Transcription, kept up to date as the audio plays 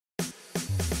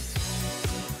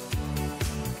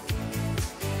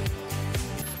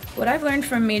What I've learned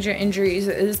from major injuries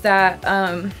is that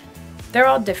they're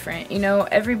all different. You know,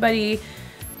 everybody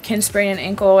can sprain an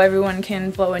ankle, everyone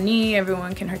can blow a knee,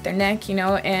 everyone can hurt their neck, you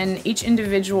know, and each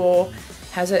individual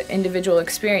has an individual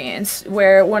experience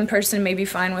where one person may be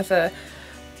fine with a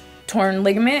torn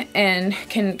ligament and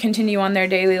can continue on their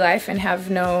daily life and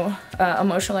have no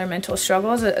emotional or mental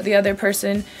struggles. The other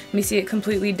person may see it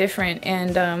completely different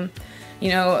and, you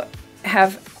know,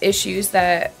 have issues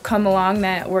that come along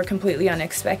that were completely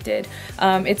unexpected.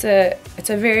 It's a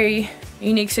very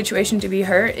unique situation to be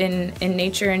hurt in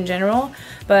nature in general,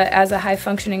 but as a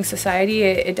high-functioning society,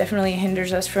 it definitely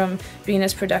hinders us from being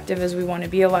as productive as we want to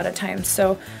be a lot of times.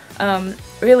 So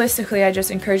realistically, I just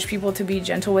encourage people to be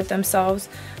gentle with themselves,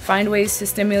 find ways to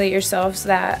stimulate yourselves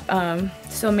that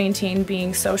still maintain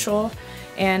being social,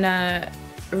 and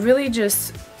really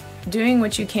just doing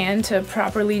what you can to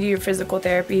properly do your physical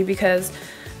therapy, because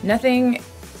nothing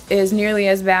is nearly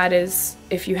as bad as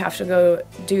if you have to go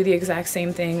do the exact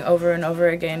same thing over and over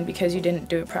again because you didn't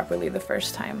do it properly the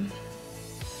first time.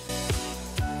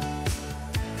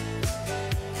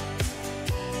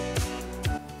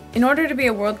 In order to be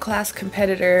a world-class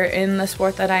competitor in the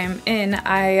sport that I am in,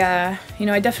 I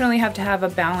definitely have to have a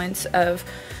balance of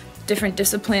different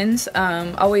disciplines,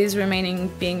 always remaining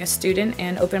being a student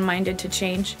and open-minded to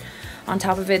change. On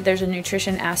top of it, there's a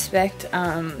nutrition aspect,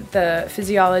 the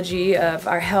physiology of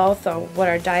our health, what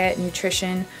our diet,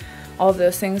 nutrition, all of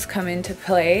those things come into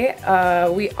play.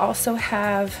 We also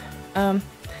have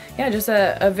just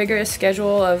a vigorous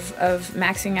schedule of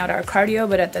maxing out our cardio,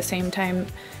 but at the same time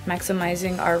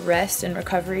maximizing our rest and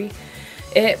recovery.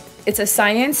 It's a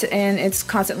science and it's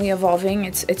constantly evolving.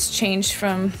 It's changed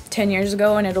from 10 years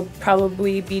ago and it'll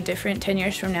probably be different 10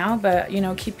 years from now, but you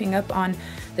know, keeping up on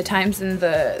the times and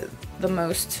the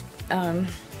most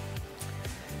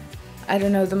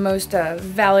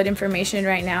valid information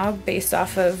right now based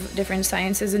off of different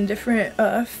sciences and different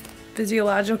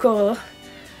physiological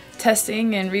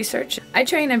testing and research. I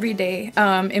train every day.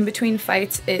 In between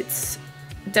fights, it's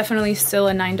definitely still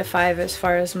a 9 to 5 as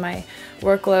far as my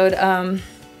workload.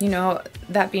 You know,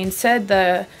 that being said,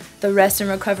 the rest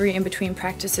and recovery in between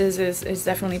practices is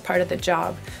definitely part of the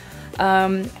job.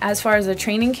 As far as a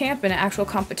training camp and an actual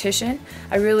competition,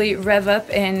 I really rev up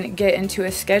and get into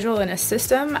a schedule and a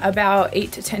system about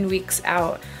 8 to 10 weeks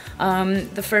out.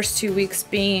 The first 2 weeks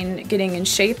being getting in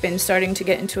shape and starting to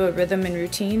get into a rhythm and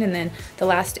routine, and then the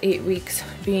last 8 weeks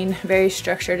being very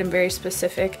structured and very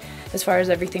specific as far as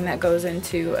everything that goes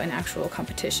into an actual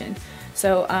competition.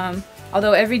 So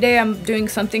although every day I'm doing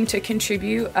something to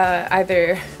contribute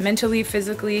either mentally,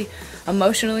 physically,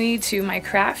 emotionally to my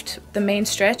craft, the main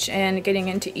stretch and getting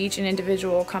into each and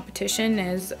individual competition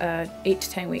is an 8 to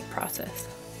 10 week process.